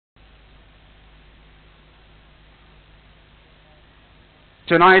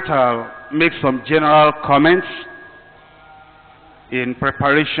Tonight I'll make some general comments in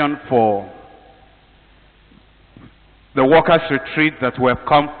preparation for the workers' retreat that we have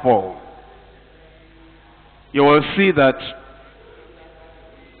come for. You will see that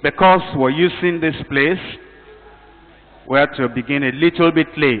because we're using this place, we have to begin a little bit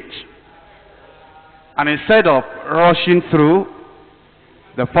late. And instead of rushing through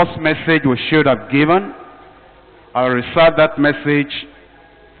the first message we should have given, I'll reserve that message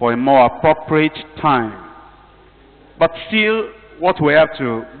for a more appropriate time. But still, what we have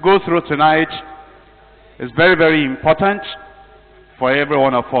to go through tonight is very, very important for every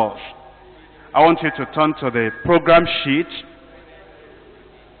one of us. I want you to turn to the program sheet.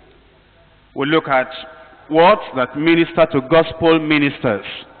 We'll look at words that minister to gospel ministers.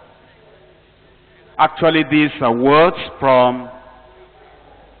 Actually, these are words from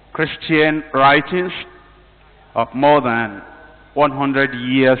Christian writings of more than 100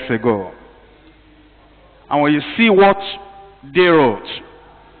 years ago. And when you see what they wrote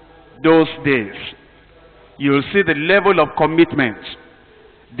those days, you'll see the level of commitment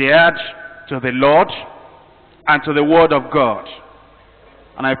they had to the Lord and to the Word of God.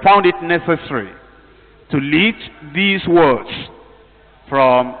 And I found it necessary to lead these words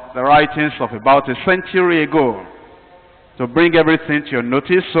from the writings of about a century ago to bring everything to your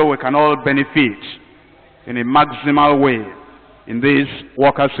notice so we can all benefit in a maximal way in this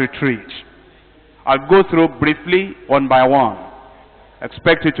workers' retreat. I'll go through briefly one by one.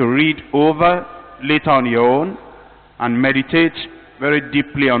 Expect you to read over later on your own and meditate very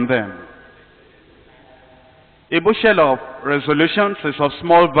deeply on them. A bushel of resolutions is of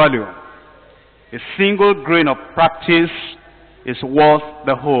small value. A single grain of practice is worth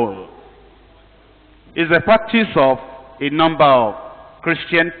the whole. It's the practice of a number of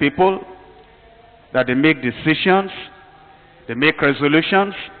Christian people that they make decisions, they make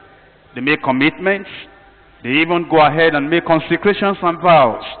resolutions, they make commitments, they even go ahead and make consecrations and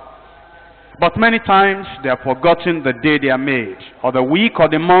vows. But many times they have forgotten the day they are made, or the week or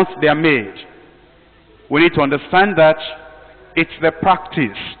the month they are made. We need to understand that it's the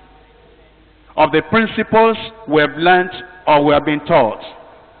practice of the principles we have learned or we have been taught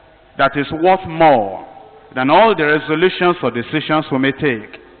that is worth more than all the resolutions or decisions we may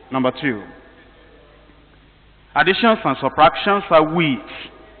take. Number two, additions and subtractions are weeds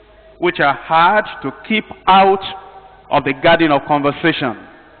which are hard to keep out of the garden of conversation.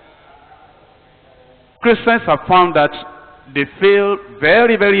 Christians have found that they fail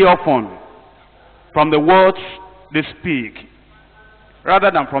very, very often from the words they speak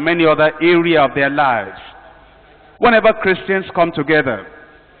rather than from any other area of their lives. Whenever Christians come together,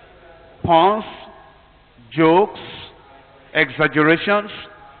 puns, jokes, exaggerations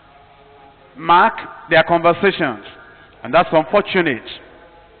mark their conversations, and that's unfortunate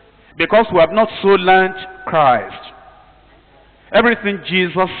because we have not so learned Christ. Everything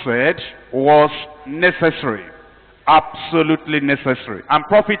Jesus said was necessary, absolutely necessary, and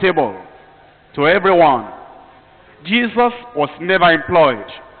profitable to everyone. Jesus was never employed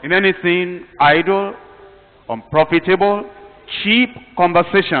in anything idle, unprofitable, cheap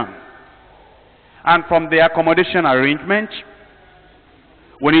conversation. And from the accommodation arrangement,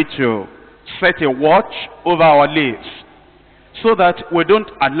 we need to set a watch over our lips so that we don't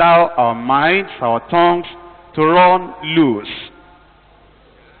allow our minds, our tongues to run loose.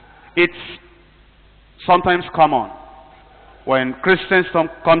 It's sometimes common when Christians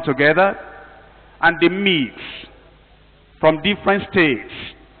come together and they mix from different states,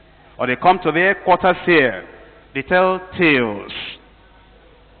 or they come to their quarters here, they tell tales.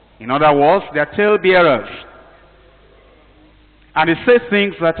 In other words, they are tale bearers. And they say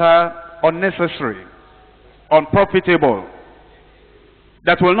things that are unnecessary, unprofitable,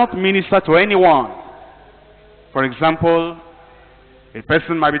 that will not minister to anyone. For example, a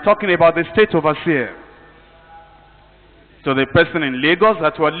person might be talking about the state overseer to the person in Lagos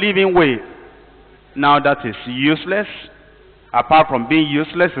that we're living with. Now that is useless. Apart from being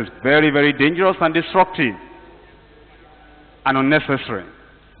useless, it's very, very dangerous and destructive and unnecessary.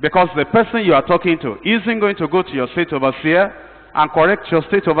 Because the person you are talking to isn't going to go to your state overseer and correct your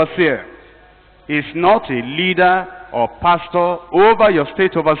state overseer. He's not a leader or pastor over your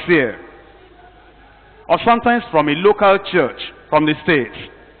state overseer. Or sometimes from a local church, from the state,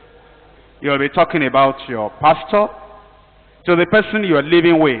 you'll be talking about your pastor to the person you are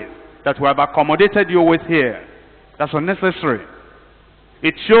living with, that we have accommodated you with here. That's unnecessary.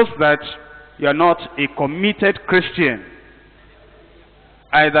 It shows that you are not a committed Christian.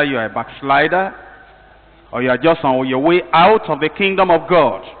 Either you are a backslider, or you are just on your way out of the kingdom of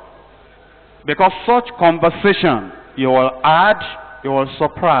God. Because such conversation, you will add he was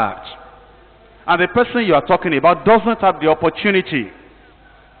surprised. And the person you are talking about doesn't have the opportunity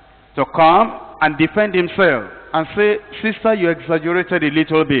to come and defend himself and say, sister, you exaggerated a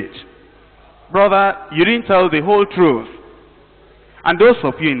little bit. Brother, you didn't tell the whole truth. And those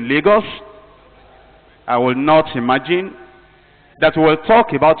of you in Lagos, I will not imagine that we will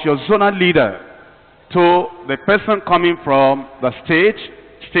talk about your zonal leader to the person coming from the state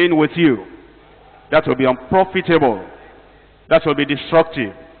staying with you. That will be unprofitable. That will be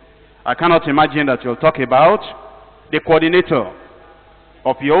destructive. I cannot imagine that you'll talk about the coordinator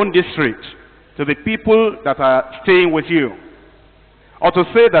of your own district to the people that are staying with you. Or to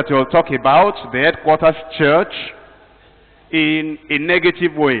say that you'll talk about the headquarters church in a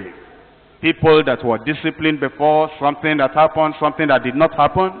negative way. People that were disciplined before, something that happened, something that did not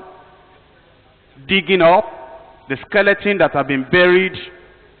happen. Digging up the skeleton that had been buried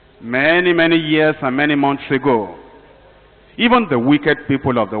many, many years and many months ago. Even the wicked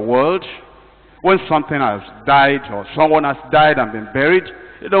people of the world, when something has died or someone has died and been buried,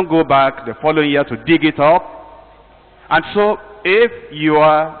 they don't go back the following year to dig it up. And so, if you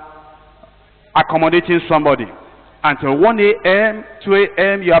are accommodating somebody until 1 a.m., 2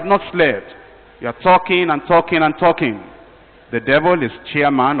 a.m., you have not slept, you are talking and talking and talking, the devil is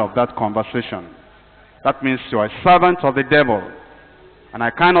chairman of that conversation. That means you are a servant of the devil. And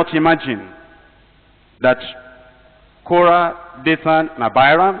I cannot imagine that Korah, Dathan, and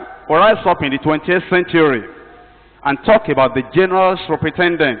Abiram will rise up in the 20th century and talk about the general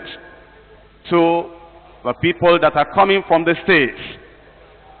superintendent to the people that are coming from the states.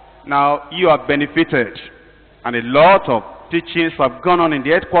 Now, you have benefited, and a lot of teachings have gone on in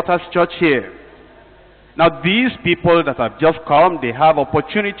the headquarters church here. Now, these people that have just come, they have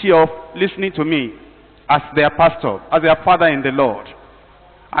opportunity of listening to me as their pastor, as their father in the Lord.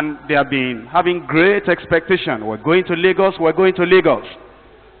 And they have been having great expectation. We're going to Lagos, we're going to Lagos.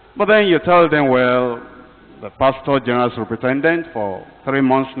 But then you tell them, well, the pastor, general superintendent, for 3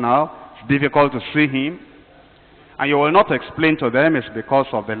 months now, it's difficult to see him. And you will not explain to them it's because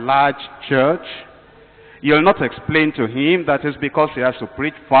of the large church. You will not explain to him that it's because he has to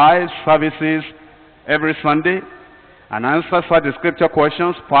preach 5 services every Sunday and answer the scripture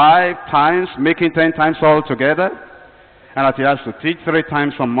questions 5 times, making 10 times all together. And that he has to teach 3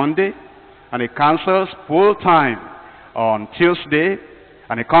 times on Monday, and he cancels full time on Tuesday,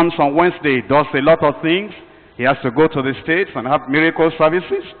 and he comes on Wednesday, he does a lot of things. He has to go to the States and have miracle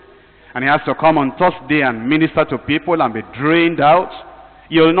services, and he has to come on Thursday and minister to people and be drained out.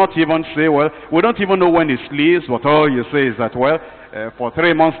 You'll not even say, well, we don't even know when he sleeps, but all you say is that, well, for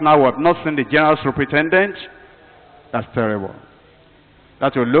 3 months now we have not seen the general superintendent. That's terrible.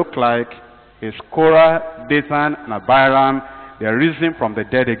 That will look like is Korah, Dathan, and Abiram. They are risen from the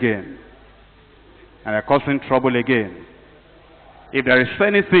dead again. And they're causing trouble again. If there is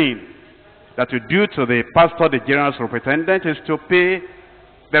anything that you do to the pastor, the general superintendent, is to pay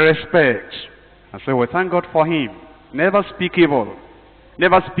the respect. And say, well, thank God for him. Never speak evil.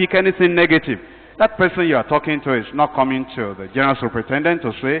 Never speak anything negative. That person you are talking to is not coming to the general superintendent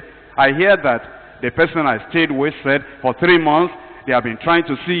to say, I hear that the person I stayed with said for 3 months, they have been trying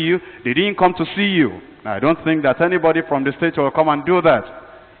to see you. They didn't come to see you. Now, I don't think that anybody from the state will come and do that.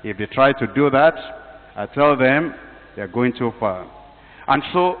 If they try to do that, I tell them they are going too far. And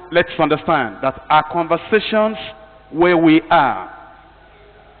so, let's understand that our conversations where we are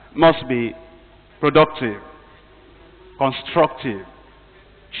must be productive, constructive,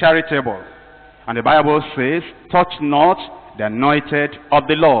 charitable. And the Bible says, touch not the anointed of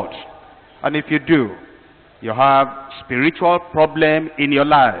the Lord. And if you do, you have spiritual problem in your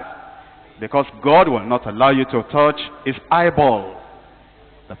life, because God will not allow you to touch his eyeball.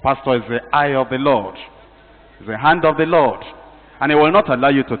 The pastor is the eye of the Lord, is the hand of the Lord, and he will not allow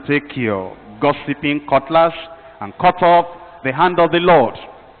you to take your gossiping cutlass and cut off the hand of the Lord.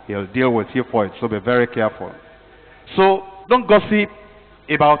 He'll deal with you for it, so be very careful. So don't gossip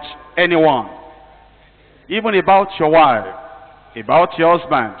about anyone, even about your wife, about your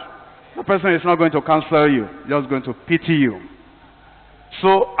husband. The person is not going to counsel you, just going to pity you.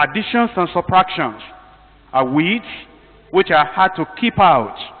 So additions and subtractions are weeds which are hard to keep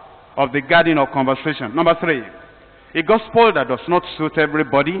out of the garden of conversation. Number 3, a gospel that does not suit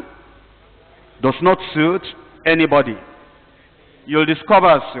everybody, does not suit anybody. You'll discover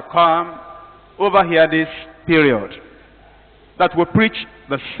as you come over here this period that we preach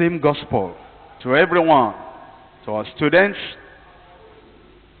the same gospel to everyone, to our students,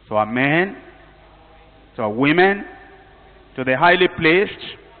 to our men, to our women, to the highly placed,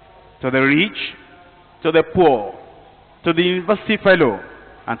 to the rich, to the poor, to the university fellow,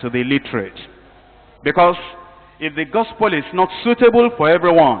 and to the illiterate. Because If the gospel is not suitable for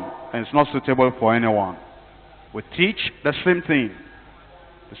everyone, and it's not suitable for anyone, we teach the same thing,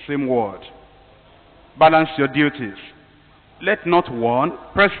 the same word. Balance your duties. Let not one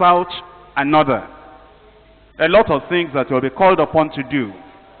press out another. A lot of things that you'll be called upon to do.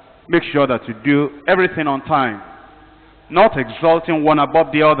 Make sure that you do everything on time, not exalting one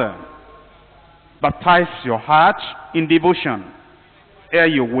above the other. Baptize your heart in devotion. Ere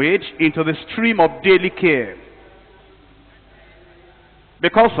you wade into the stream of daily care.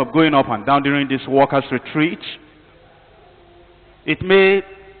 Because of going up and down during this workers' retreat, it may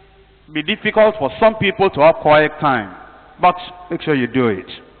be difficult for some people to have quiet time, but make sure you do it.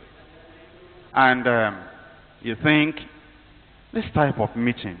 And you think, this type of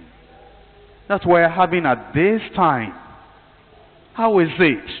meeting that we're having at this time, how is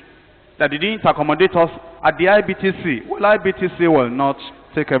it that they didn't accommodate us at the IBTC? Well, IBTC will not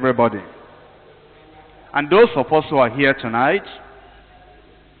take everybody. And those of us who are here tonight,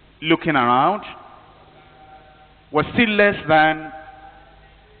 looking around, we're still less than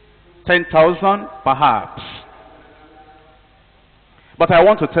 10,000 perhaps. But I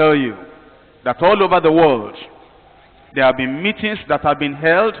want to tell you that all over the world, there have been meetings that have been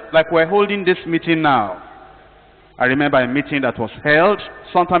held like we're holding this meeting now. I remember a meeting that was held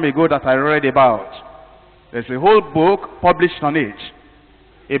some time ago that I read about. There's a whole book published on it.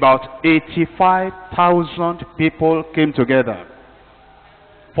 About 85,000 people came together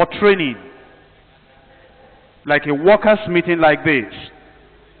for training. Like a workers' meeting like this.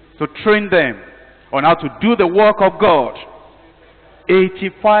 To train them on how to do the work of God.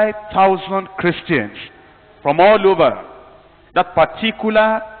 85,000 Christians from all over that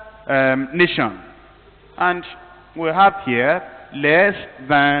particular nation. And we have here less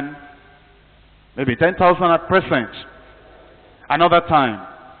than maybe 10,000 at present. Another time,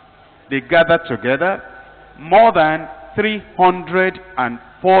 they gathered together more than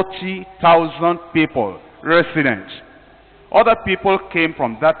 340,000 people, residents. Other people came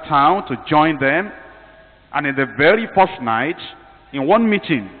from that town to join them, and in the very first night, in one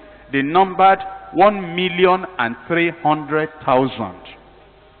meeting, they numbered 1,300,000.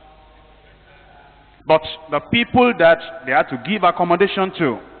 But the people that they had to give accommodation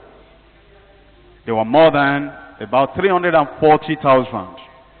to, they were more than about 340,000.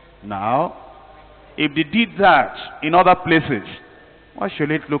 Now, if they did that in other places, why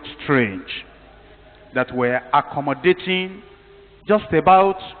should it look strange that we're accommodating just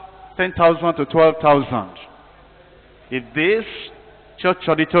about 10,000 to 12,000? If this church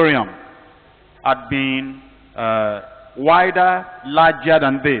auditorium had been wider, larger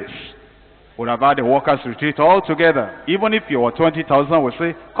than this, would have had a workers' retreat all together. Even if you were 20,000, we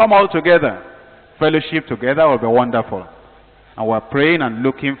say, come all together. Fellowship together will be wonderful. And we're praying and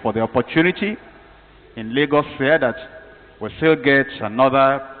looking for the opportunity in Lagos here that we'll still get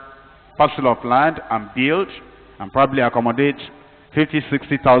another parcel of land and build and probably accommodate 50,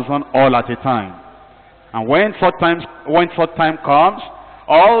 60,000 all at a time. And when such time comes,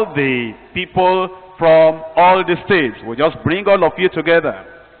 all the people from all the states will just bring all of you together.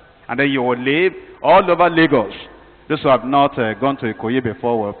 And then you will live all over Lagos. Those who have not gone to Kumuyi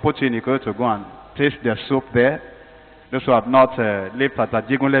before will put you in Ikoyi to go and taste their soup there. Those who have not lived at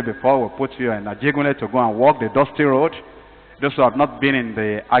Ajegunle before will put you in Ajegunle to go and walk the dusty road. Those who have not been in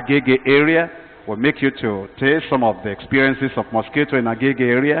the Agege area will make you to taste some of the experiences of mosquito in Agege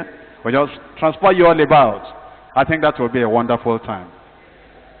area. We'll just transport you all about. I think that will be a wonderful time.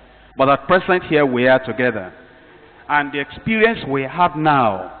 But at present here we are together. And the experience we have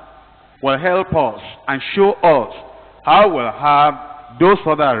now will help us and show us how we'll have those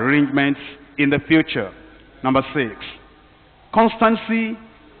other arrangements in the future. Number 6, constancy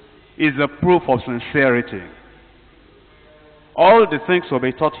is a proof of sincerity. All the things will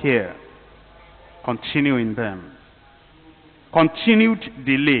be taught here, continue in them. Continued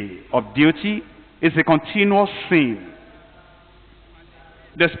delay of duty is a continuous sin.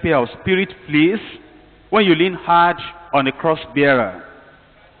 Despair of spirit flees when you lean hard on a cross bearer.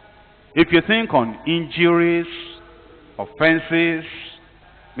 If you think on injuries, offenses,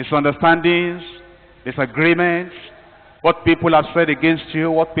 misunderstandings, disagreements, what people have said against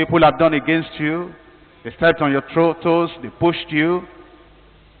you, what people have done against you, they stepped on your toes, they pushed you,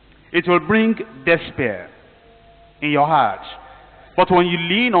 it will bring despair in your heart. But when you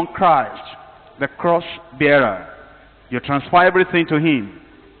lean on Christ, the cross bearer, you transfer everything to him,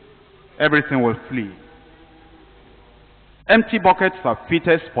 everything will flee. Empty buckets are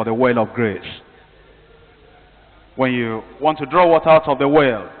fittest for the well of grace. When you want to draw water out of the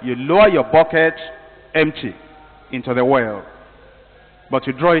well, you lower your bucket empty into the well, but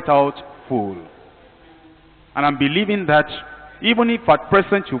you draw it out full. And I'm believing that even if at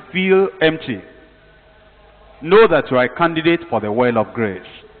present you feel empty, know that you are a candidate for the well of grace.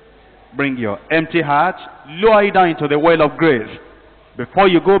 Bring your empty heart, lower it down into the well of grace. Before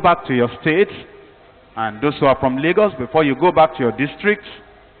you go back to your states, and those who are from Lagos, before you go back to your districts,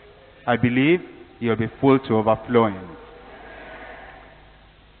 I believe you'll be full to overflowing.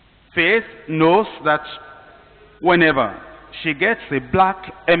 Faith knows that whenever she gets a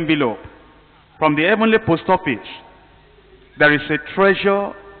black envelope from the heavenly post office, there is a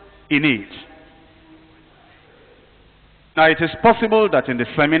treasure in it. Now it is possible that in the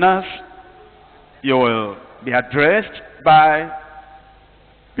seminars you will be addressed by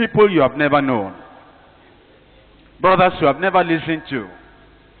people you have never known, brothers you have never listened to,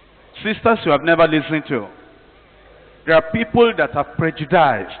 sisters you have never listened to. There are people that are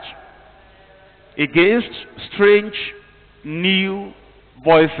prejudiced against strange, new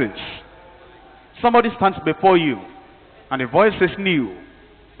voices. Somebody stands before you, and the voice is new,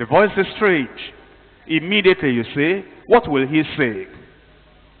 the voice is strange. Immediately you say, what will he say?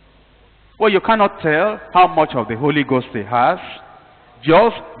 Well, you cannot tell how much of the Holy Ghost he has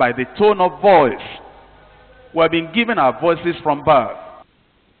just by the tone of voice. We have been given our voices from birth.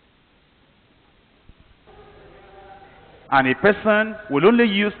 And a person will only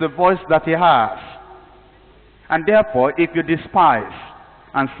use the voice that he has. And therefore, if you despise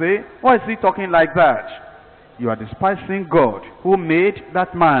and say, why is he talking like that? You are despising God who made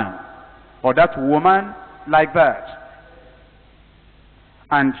that man or that woman like that.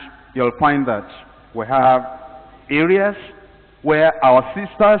 And you'll find that we have areas where our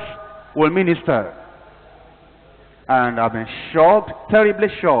sisters will minister. And I've been shocked, terribly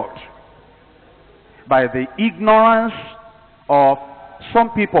shocked, by the ignorance of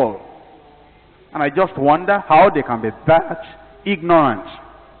some people. And I just wonder how they can be that ignorant,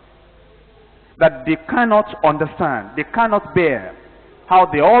 that they cannot understand, they cannot bear how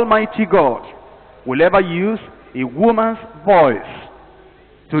the Almighty God will ever use a woman's voice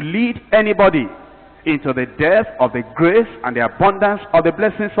to lead anybody into the depth of the grace and the abundance of the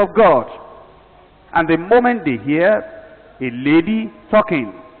blessings of God. And the moment they hear a lady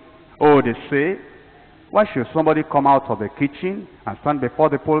talking, oh, they say, why should somebody come out of the kitchen and stand before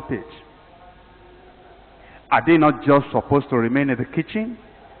the pulpit? Are they not just supposed to remain in the kitchen?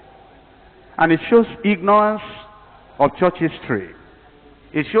 And it shows ignorance of church history.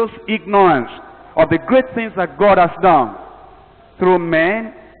 It shows ignorance of the great things that God has done through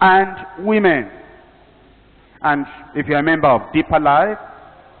men and women. And if you're a member of Deeper Life,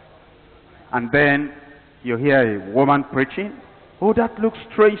 and then you hear a woman preaching, oh, that looks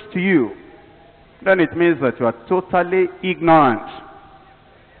strange to you, then it means that you are totally ignorant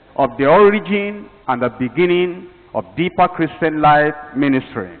of the origin and the beginning of Deeper Christian Life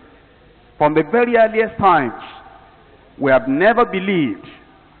ministry. From the very earliest times, we have never believed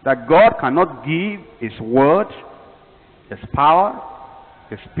that God cannot give His word, His power,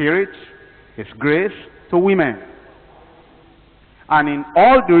 His spirit, His grace to women. And in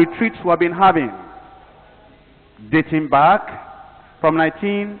all the retreats we have been having, dating back from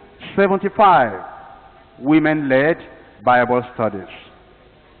 1975, women-led Bible studies.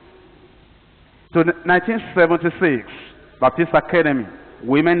 To 1976, Baptist Academy,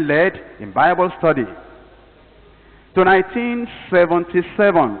 women-led in Bible study. To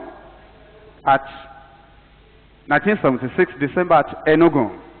 1977, at 1976 December at Enugu,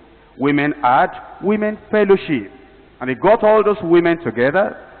 women had women fellowship. And they got all those women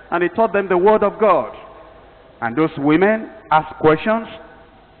together and they taught them the word of God. And those women asked questions,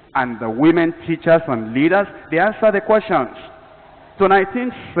 and the women teachers and leaders, they answered the questions. To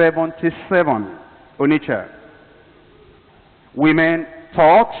 1977, Onitsha, women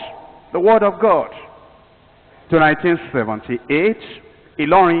taught the word of God. To 1978,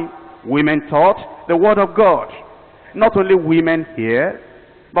 Ilorin, women taught the word of God. Not only women here,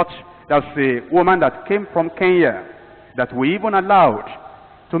 but there's a woman that came from Kenya that we even allowed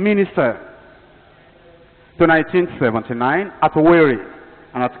to minister. To 1979, at Owerri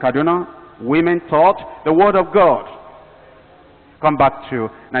and at Kaduna, women taught the word of God. Come back to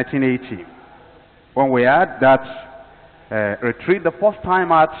 1980, when we had that retreat the first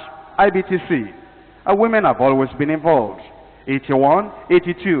time at IBTC. Women have always been involved. 81,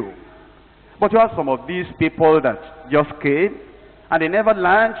 82. But you have some of these people that just came and they never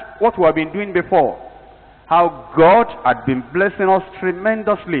learned what we have been doing before. How God had been blessing us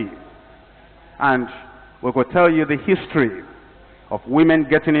tremendously. And we could tell you the history of women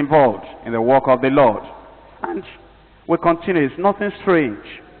getting involved in the work of the Lord. And we continue, it's nothing strange.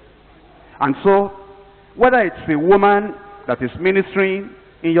 And so, whether it's a woman that is ministering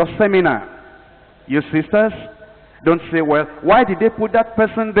in your seminar, You sisters, don't say, well, why did they put that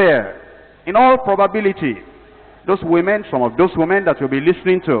person there? In all probability, those women, some of those women that you'll be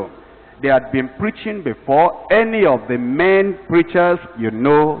listening to, they had been preaching before any of the men preachers you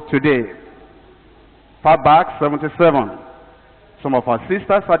know today. Far back, 77, some of our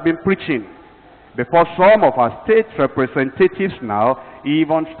sisters had been preaching before some of our state representatives now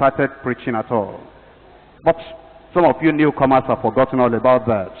even started preaching at all. But some of you newcomers have forgotten all about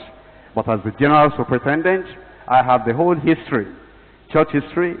that. But as the general superintendent, I have the whole history. Church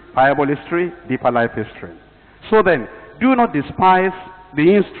history, Bible history, deeper life history. So then, do not despise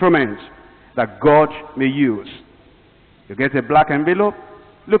the instrument that God may use. You get a black envelope,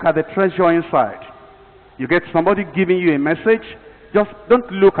 look at the treasure inside. You get somebody giving you a message, just don't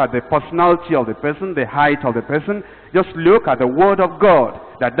look at the personality of the person, the height of the person. Just look at the word of God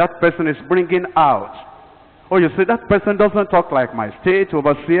that that person is bringing out. Oh, you say, that person doesn't talk like my state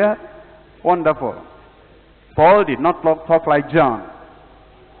overseer? Wonderful. Paul did not talk like John.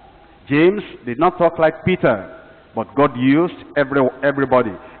 James did not talk like Peter. But God used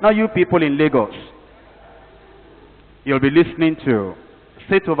everybody. Now you people in Lagos, you'll be listening to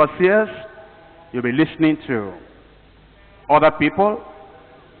state overseers, you'll be listening to other people,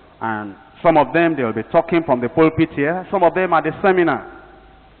 and some of them, they'll be talking from the pulpit here, some of them at the seminar.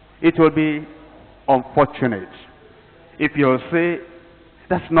 It will be unfortunate if you'll say,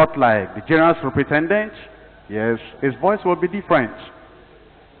 that's not like the general superintendent. Yes, his voice will be different.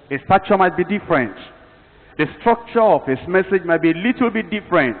 His stature might be different. The structure of his message might be a little bit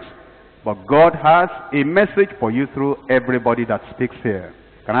different. But God has a message for you through everybody that speaks here.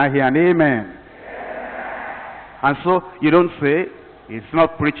 Can I hear an amen? And so you don't say, it's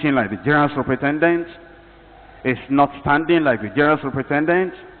not preaching like the general superintendent. It's not standing like the general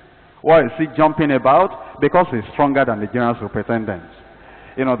superintendent. Why is he jumping about? Because he's stronger than the general superintendent.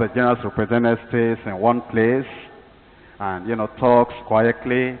 You know, the general superintendent stays in one place and, you know, talks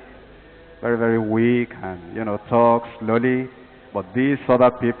quietly, very, very weak, and, you know, talks slowly. But these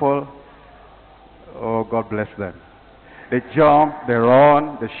other people, oh, God bless them. They jump, they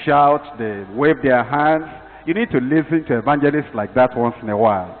run, they shout, they wave their hands. You need to listen to evangelists like that once in a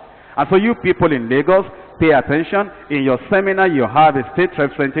while. And so you people in Lagos, pay attention. In your seminar, you have a state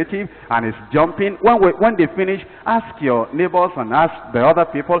representative and it's jumping. When they finish, ask your neighbors and ask the other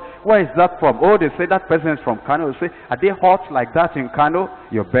people, where is that from? Oh, they say that person is from Kano. You say, are they hot like that in Kano?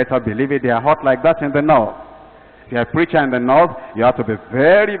 You better believe it, they are hot like that in the north. If you're a preacher in the north, you have to be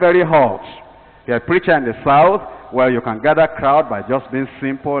very, very hot. If you're a preacher in the south, well, you can gather crowd by just being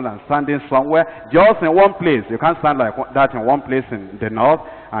simple and standing somewhere, just in one place. You can't stand like that in one place in the north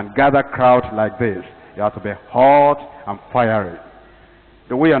and gather crowd like this. You have to be hot and fiery.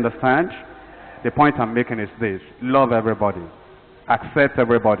 Do we understand? The point I'm making is this. Love everybody. Accept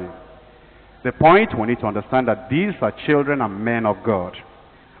everybody. The point we need to understand that these are children and men of God.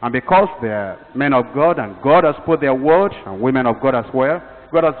 And because they are men of God and God has put their word, and women of God as well,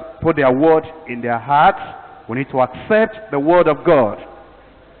 God has put their word in their hearts, we need to accept the word of God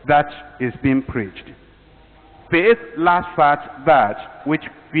that is being preached. Faith laughs at that which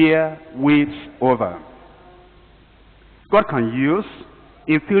fear weeps over. God can use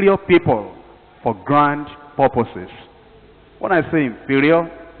inferior people for grand purposes. When I say inferior,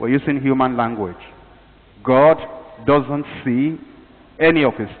 we're using human language. God doesn't see any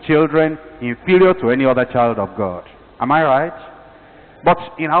of his children inferior to any other child of God. Am I right? But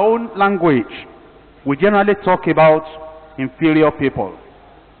in our own language, we generally talk about inferior people,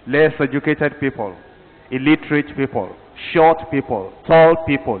 less educated people, illiterate people, short people, tall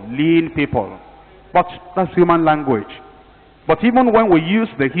people, lean people. But that's human language. But even when we use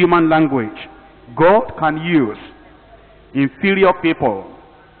the human language, God can use inferior people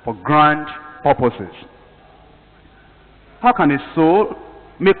for grand purposes. How can a soul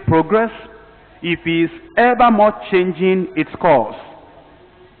make progress if he is evermore changing its course?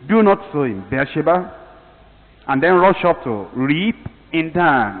 Do not sow in Beersheba and then rush up to reap in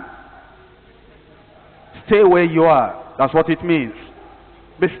Dan. Stay where you are. That's what it means.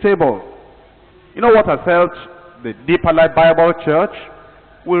 Be stable. You know what has helped the Deeper Life Bible Church?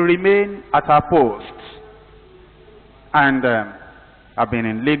 We remain at our posts. And I've been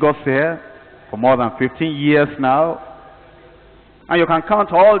in Lagos here for more than 15 years now. And you can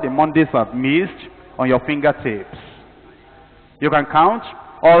count all the Mondays I've missed on your fingertips. You can count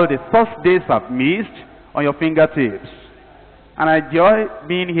all the Thursdays I've missed on your fingertips. And I enjoy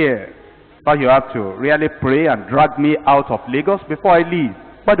being here. But you have to really pray and drag me out of Lagos before I leave.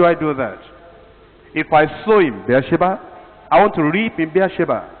 Why do I do that? If I sow in Beersheba, I want to reap in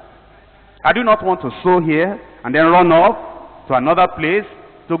Beersheba. I do not want to sow here and then run off to another place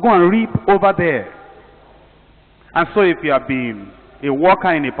to go and reap over there. And so if you have been a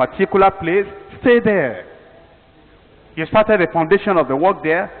worker in a particular place, stay there. You started the foundation of the work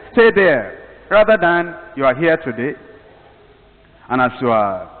there, stay there. Rather than you are here today, and as you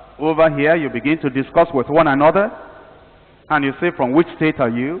are over here, you begin to discuss with one another, and you say, from which state are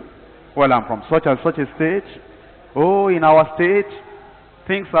you? Well, I'm from such and such a state. Oh, in our state,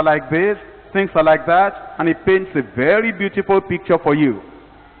 things are like this, things are like that, and it paints a very beautiful picture for you.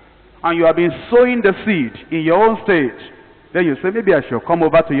 And you have been sowing the seed in your own state. Then you say, maybe I should come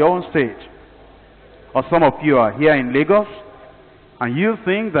over to your own state. Or some of you are here in Lagos, and you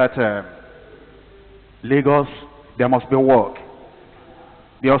think that Lagos, there must be work.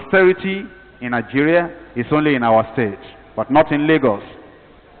 The austerity in Nigeria is only in our state, but not in Lagos.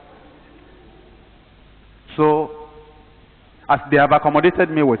 So, as they have accommodated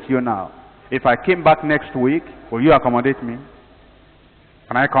me with you now, if I came back next week, will you accommodate me?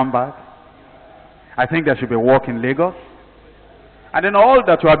 Can I come back? I think there should be work in Lagos. And then all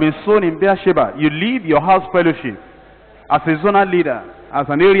that you have been sown in Beersheba, you leave your house fellowship as a zonal leader, as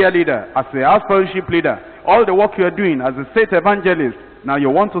an area leader, as a house fellowship leader, all the work you are doing as a state evangelist, now you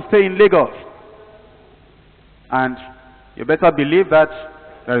want to stay in Lagos. And you better believe that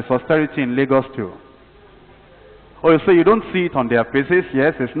there is austerity in Lagos too. Or you say you don't see it on their faces.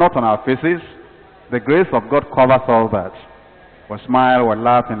 Yes, it's not on our faces. The grace of God covers all that. We smile, we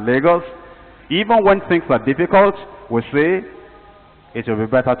laugh in Lagos. Even when things are difficult, we say, it will be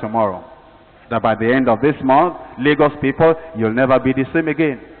better tomorrow. That by the end of this month, Lagos people, you'll never be the same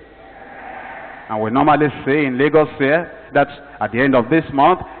again. And we normally say in Lagos here, that at the end of this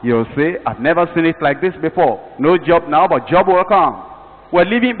month, you'll say, I've never seen it like this before. No job now, but job will come. We're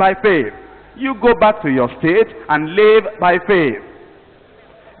living by faith. You go back to your state and live by faith.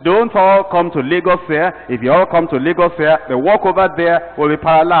 Don't all come to Lagos here. If you all come to Lagos here, the work over there will be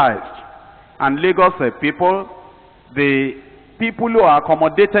paralyzed. And Lagos people, the people who are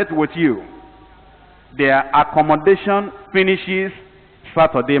accommodated with you, their accommodation finishes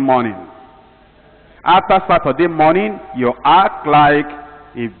Saturday morning. After Saturday morning, you act like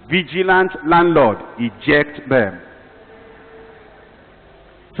a vigilant landlord. Eject them.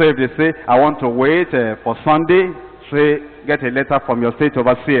 So if they say, I want to wait for Sunday, say, get a letter from your state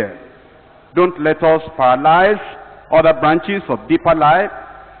overseer. Don't let us paralyze other branches of deeper life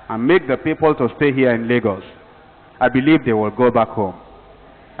and make the people to stay here in Lagos. I believe they will go back home.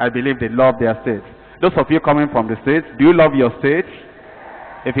 I believe they love their state. Those of you coming from the States, do you love your state?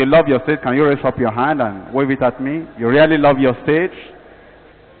 If you love your state, can you raise up your hand and wave it at me? You really love your state?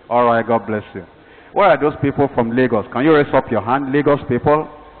 All right, God bless you. Where are those people from Lagos? Can you raise up your hand, Lagos people?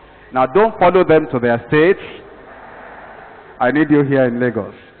 Now, don't follow them to their states. I need you here in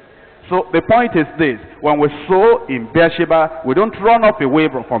Lagos. So, the point is this. When we sow in Beersheba, we don't run up away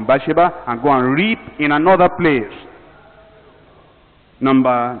from Beersheba and go and reap in another place.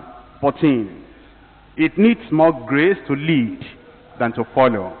 Number 14. It needs more grace to lead than to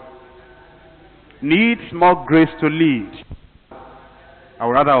follow. Needs more grace to lead. I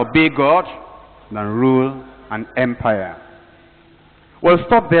would rather obey God than rule an empire. We'll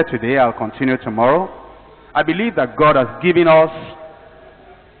stop there today. I'll continue tomorrow. I believe that God has given us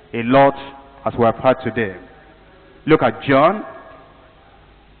a lot as we have heard today. Look at John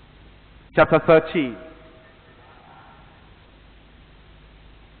chapter 13.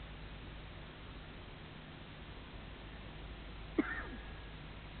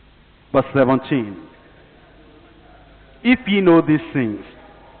 Verse 17. If ye know these things,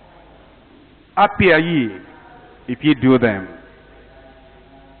 happy are ye if ye do them.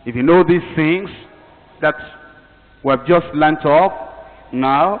 If you know these things that we have just learnt of,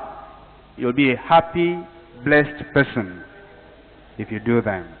 now you'll be a happy, blessed person if you do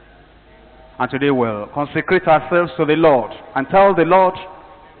them. And today we'll consecrate ourselves to the Lord and tell the Lord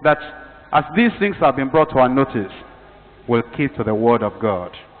that as these things have been brought to our notice, we'll keep to the word of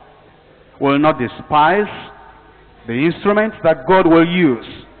God. Will not despise the instruments that God will use,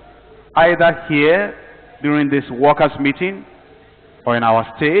 either here during this workers' meeting, or in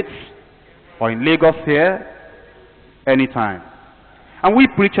our states, or in Lagos here, anytime. And we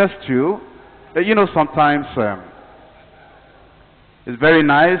preachers too, you know, sometimes it's very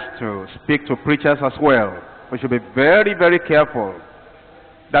nice to speak to preachers as well. We should be very, very careful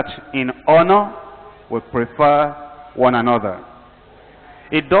that in honor we prefer one another.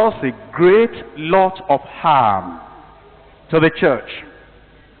 It does a great lot of harm to the church,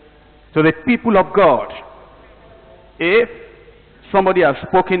 to the people of God, if somebody has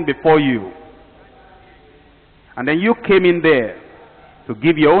spoken before you, and then you came in there to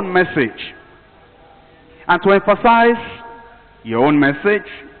give your own message, and to emphasize your own message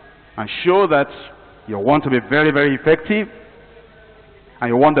and show that you want to be very, very effective and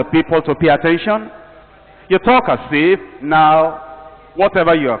you want the people to pay attention. You talk as if now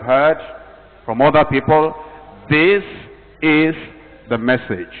whatever you have heard from other people, this is the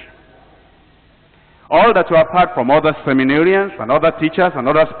message. All that you have heard from other seminarians and other teachers and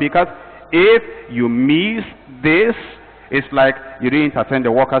other speakers, if you miss this, it's like you didn't attend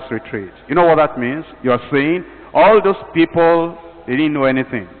the workers' retreat. You know what that means? You're saying all those people, they didn't know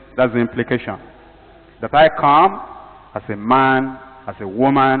anything. That's the implication. That I come as a man, as a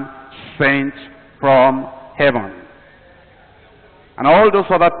woman, sent from heaven. And all those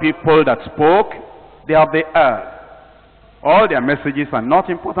other people that spoke, they are the earth. All their messages are not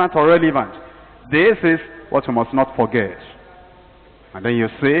important or relevant. This is what you must not forget. And then you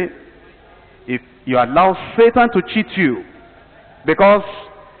say, if you allow Satan to cheat you, because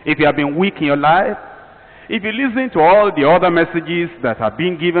if you have been weak in your life, if you listen to all the other messages that are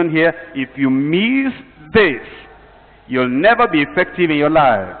being given here, if you miss this, you'll never be effective in your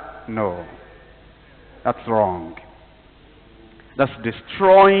life. No, that's wrong. That's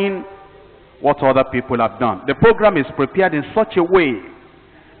destroying what other people have done. The program is prepared in such a way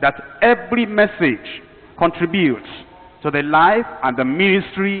that every message contributes to the life and the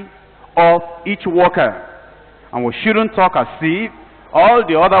ministry of each worker. And we shouldn't talk as if all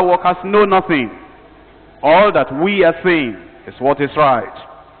the other workers know nothing. All that we are saying is what is right.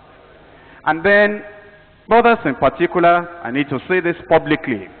 And then, brothers in particular, I need to say this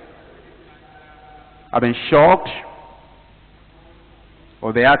publicly. I've been shocked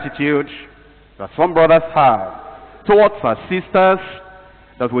of the attitude that some brothers have towards our sisters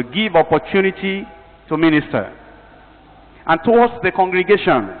that will give opportunity to minister. And towards the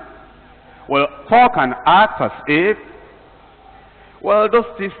congregation, will talk and act as if, well, those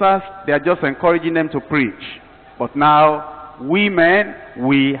sisters, they are just encouraging them to preach. But now, women,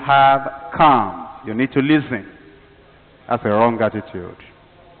 we have come. You need to listen. That's a wrong attitude.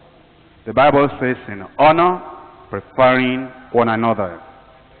 The Bible says in honor, preferring one another.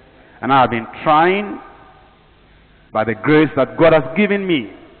 And I have been trying, by the grace that God has given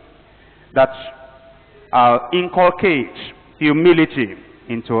me, that I'll inculcate humility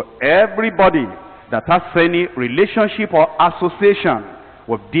into everybody that has any relationship or association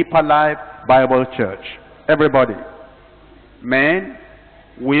with Deeper Life Bible Church. Everybody. Men,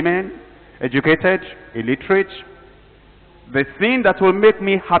 women, educated, illiterate. The thing that will make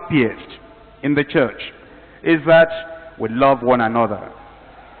me happiest in the church is that we love one another.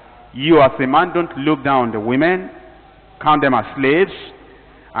 You as a man don't look down on the women, count them as slaves,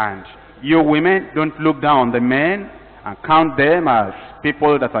 and you women don't look down on the men and count them as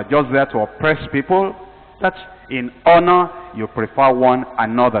people that are just there to oppress people. That in honor you prefer one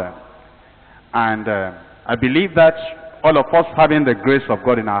another. And I believe that all of us having the grace of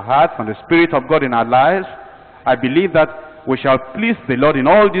God in our hearts and the Spirit of God in our lives, I believe that we shall please the Lord in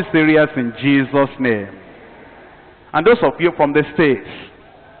all these areas in Jesus' name. And those of you from the States,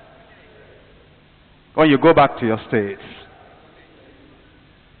 when you go back to your states,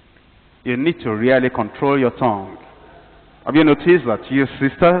 you need to really control your tongue. Have you noticed that you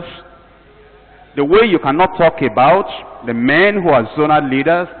sisters, the way you cannot talk about the men who are zonal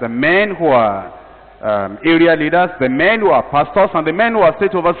leaders, the men who are area leaders, the men who are pastors, and the men who are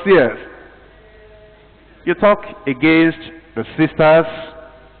state overseers, you talk against the sisters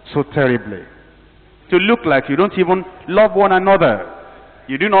so terribly. To look like you don't even love one another.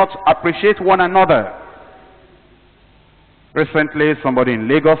 You do not appreciate one another. Recently, somebody in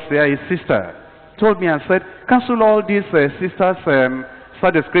Lagos there, his sister, told me and said, cancel all these sisters,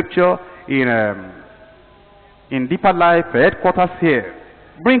 study the scripture in Deeper Life headquarters here.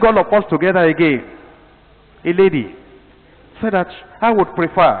 Bring all of us together again. A lady said that I would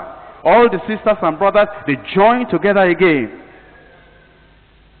prefer all the sisters and brothers, they join together again.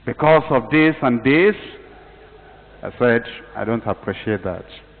 Because of this and this, I said, I don't appreciate that.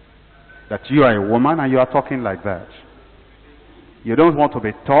 That you are a woman and you are talking like that. You don't want to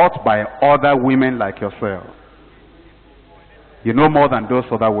be taught by other women like yourself. You know more than those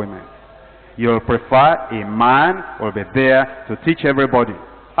other women. You'll prefer a man who will be there to teach everybody.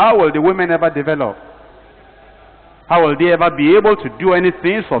 How will the women ever develop? How will they ever be able to do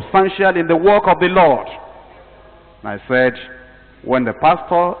anything substantial in the work of the Lord? And I said, when the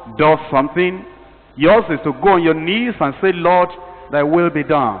pastor does something, yours is to go on your knees and say, Lord, thy will be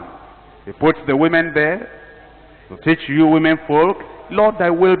done. He puts the women there to teach you women folk, Lord, thy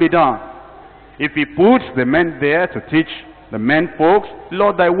will be done. If he puts the men there to teach the men folks,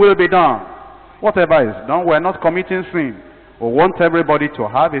 Lord, thy will be done. Whatever is done, we're not committing sin. We want everybody to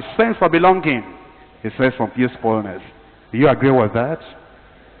have a sense of belonging, a sense of usefulness. Do you agree with that?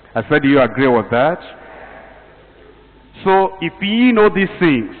 I said, do you agree with that? So, if ye know these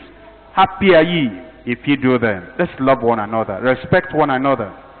things, happy are ye if ye do them. Let's love one another, respect one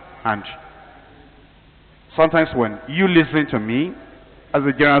another. And sometimes when you listen to me, as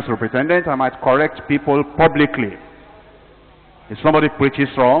a general superintendent, I might correct people publicly. If somebody preaches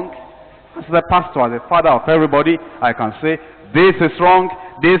wrong, as the pastor, as the father of everybody, I can say, this is wrong,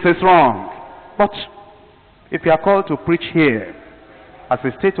 this is wrong. But if you are called to preach here, as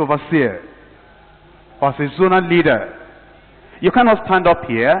a state overseer, or as a zonal leader, you cannot stand up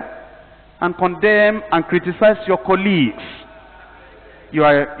here and condemn and criticize your colleagues. You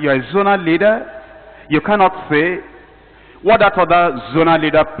are a zonal leader. You cannot say, what that other zonal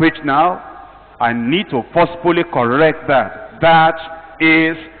leader preached now, I need to forcefully correct that. That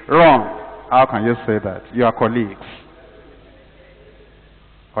is wrong. How can you say that? You are colleagues.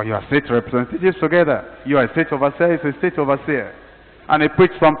 Or you are state representatives together. You are a state overseer, it's a state overseer. And I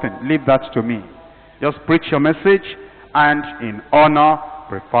preach something, leave that to me. Just preach your message and in honor,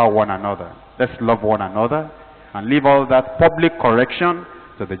 prefer one another. Let's love one another and leave all that public correction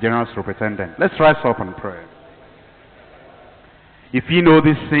to the general superintendent. Let's rise up and pray. If ye know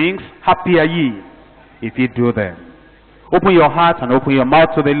these things, happy are ye if ye do them. Open your heart and open your mouth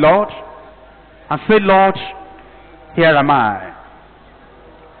to the Lord and say, Lord, here am I.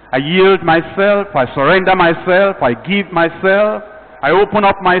 I yield myself, I surrender myself, I give myself, I open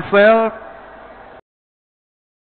up myself,